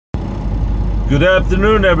Good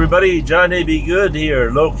afternoon, everybody. Johnny B. Good here,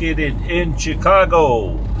 located in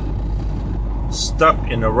Chicago. Stuck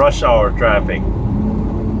in the rush hour traffic.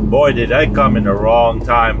 Boy, did I come in the wrong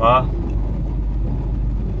time, huh?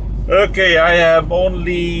 Okay, I have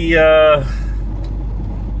only,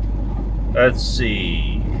 let's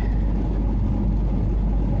see.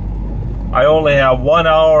 I only have 1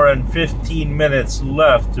 hour and 15 minutes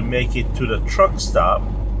left to make it to the truck stop,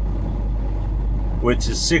 which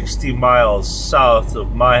is 60 miles south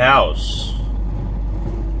of my house.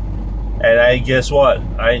 And I guess what?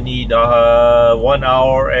 I need 1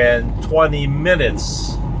 hour and 20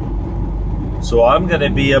 minutes. So I'm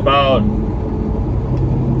gonna be about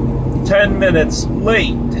 10 minutes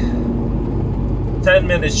late, 10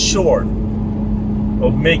 minutes short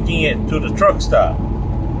of making it to the truck stop.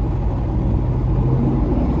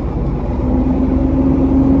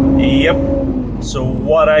 Yep. So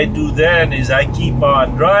what I do then is I keep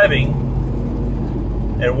on driving,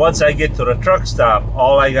 and once I get to the truck stop,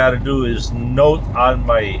 all I gotta do is note on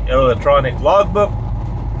my electronic logbook,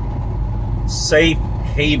 Safe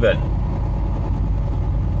Haven.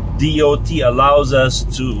 DOT allows us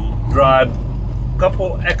to drive a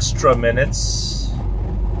couple extra minutes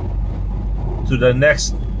to the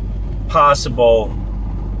next possible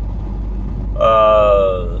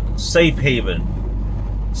Safe Haven.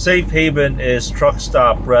 Safe Haven is truck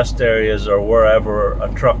stop rest areas or wherever a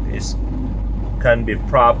truck can be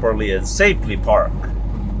properly and safely parked.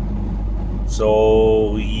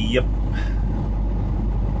 So, yep.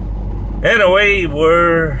 Anyway,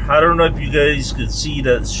 I don't know if you guys could see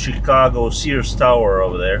that Chicago Sears Tower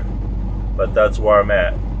over there, but that's where I'm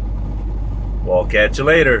at. Well, catch you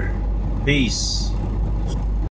later. Peace.